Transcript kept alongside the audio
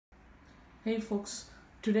Hey folks,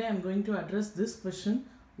 today I'm going to address this question: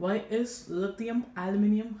 why is lithium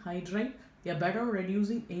aluminum hydride a better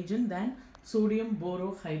reducing agent than sodium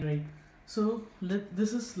borohydride? So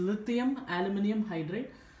this is lithium aluminum hydride,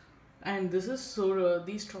 and this is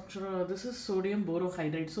the structure. This is sodium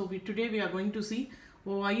borohydride. So today we are going to see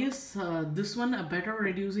why is this one a better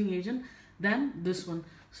reducing agent than this one.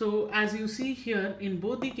 So as you see here, in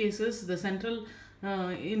both the cases, the central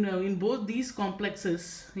in both these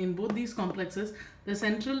complexes, the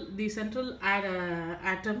central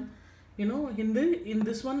atom, in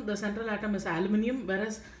this one the central atom is aluminium,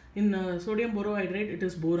 whereas in sodium borohydride it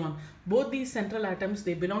is boron. Both these central atoms,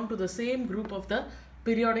 they belong to the same group of the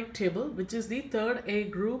periodic table, which is the third A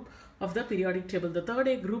group of the periodic table. The third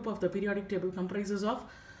A group of the periodic table comprises of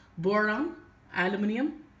boron,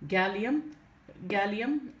 aluminium, gallium,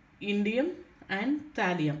 indium, and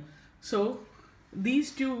thallium. So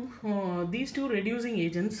these two reducing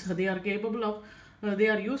agents, they are capable of they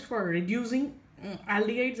are used for reducing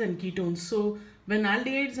aldehydes and ketones. So when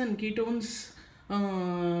aldehydes and ketones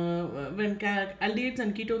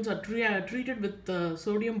are treated with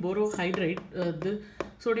sodium borohydride,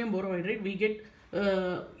 we get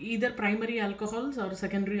either primary alcohols or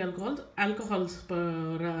secondary alcohols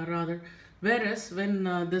rather. Whereas when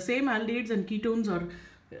the same aldehydes and ketones are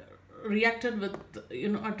reacted with,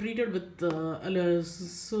 are treated with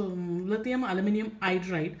lithium aluminum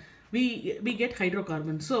hydride, we get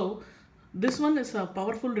hydrocarbons. So this one is a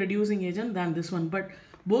powerful reducing agent than this one, but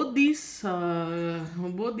both these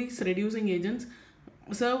reducing agents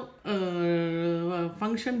serve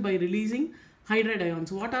function by releasing hydride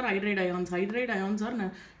ions. What are hydride ions? Hydride ions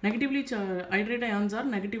are negatively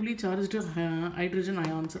charged hydrogen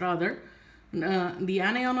ions. Rather, the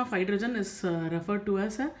anion of hydrogen is referred to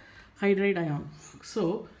as a hydride ion.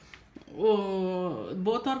 So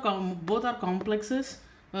both are complexes.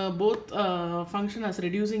 Both function as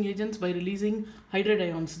reducing agents by releasing hydride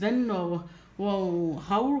ions. Then how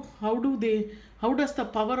does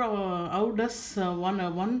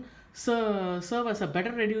one serve as a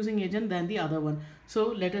better reducing agent than the other one? So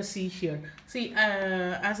let us see here. See,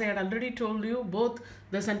 as I had already told you, both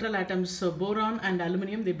the central atoms, boron and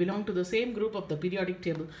aluminium, they belong to the same group of the periodic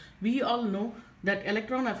table. We all know that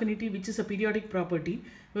electron affinity, which is a periodic property,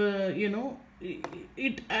 as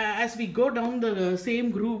we go down the same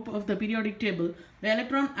group of the periodic table, the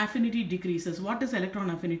electron affinity decreases. What is electron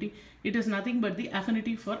affinity? It is nothing but the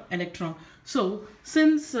affinity for electron. So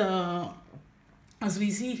since as we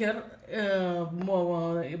see here,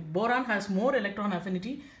 boron has more electron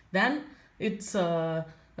affinity than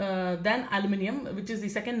than aluminium, which is the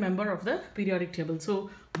second member of the periodic table. So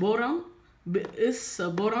boron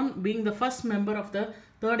being the first member of the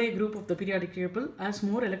third A group of the periodic table has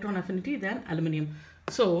more electron affinity than aluminium.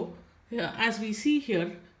 So as we see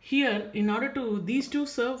here, in order to, these two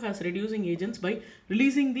serve as reducing agents by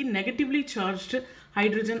releasing the negatively charged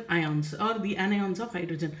hydrogen ions or the anions of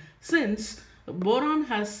hydrogen. Since boron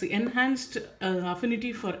has enhanced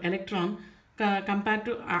affinity for electron compared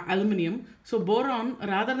to aluminium, so boron,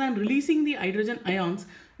 rather than releasing the hydrogen ions,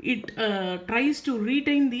 it tries to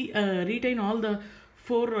retain all the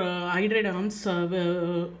four hydride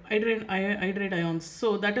ions.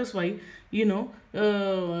 So that is why,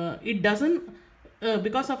 it doesn't,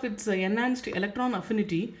 because of its enhanced electron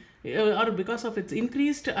affinity, or because of its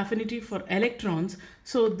increased affinity for electrons.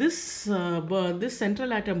 So this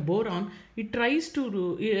central atom boron, it tries to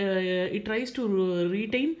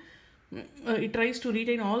retain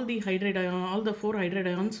all the four hydride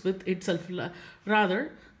ions with itself.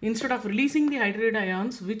 Rather, instead of releasing the hydride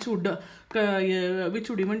ions, which would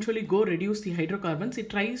eventually go reduce the hydrocarbons, it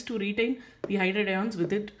tries to retain the hydride ions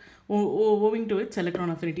with it, owing to its electron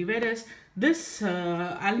affinity. Whereas this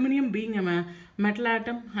aluminium being a metal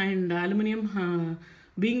atom and aluminium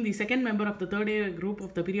being the second member of the third A group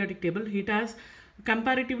of the periodic table, it has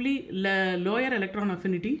comparatively lower electron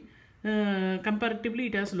affinity. It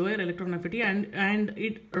has lower electron affinity, and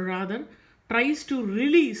it rather tries to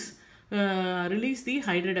release the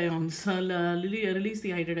hydride ions,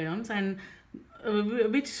 and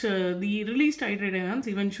which the released hydride ions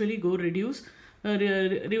eventually go reduce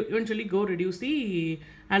the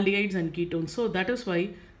aldehydes and ketones. So that is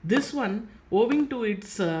why this one, owing to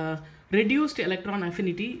its reduced electron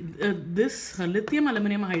affinity, this lithium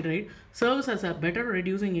aluminum hydride serves as a better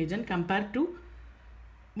reducing agent compared to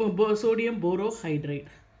sodium borohydride.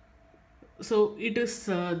 So it is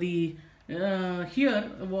here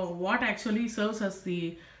what actually serves as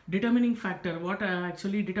the determining factor, what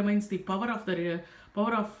actually determines the power of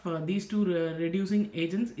these two reducing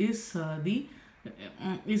agents is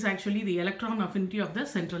actually the electron affinity of the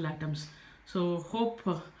central atoms. So hope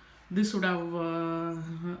this would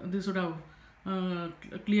have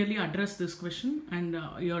clearly addressed this question and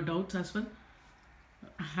your doubts as well.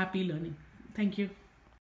 Happy learning. Thank you.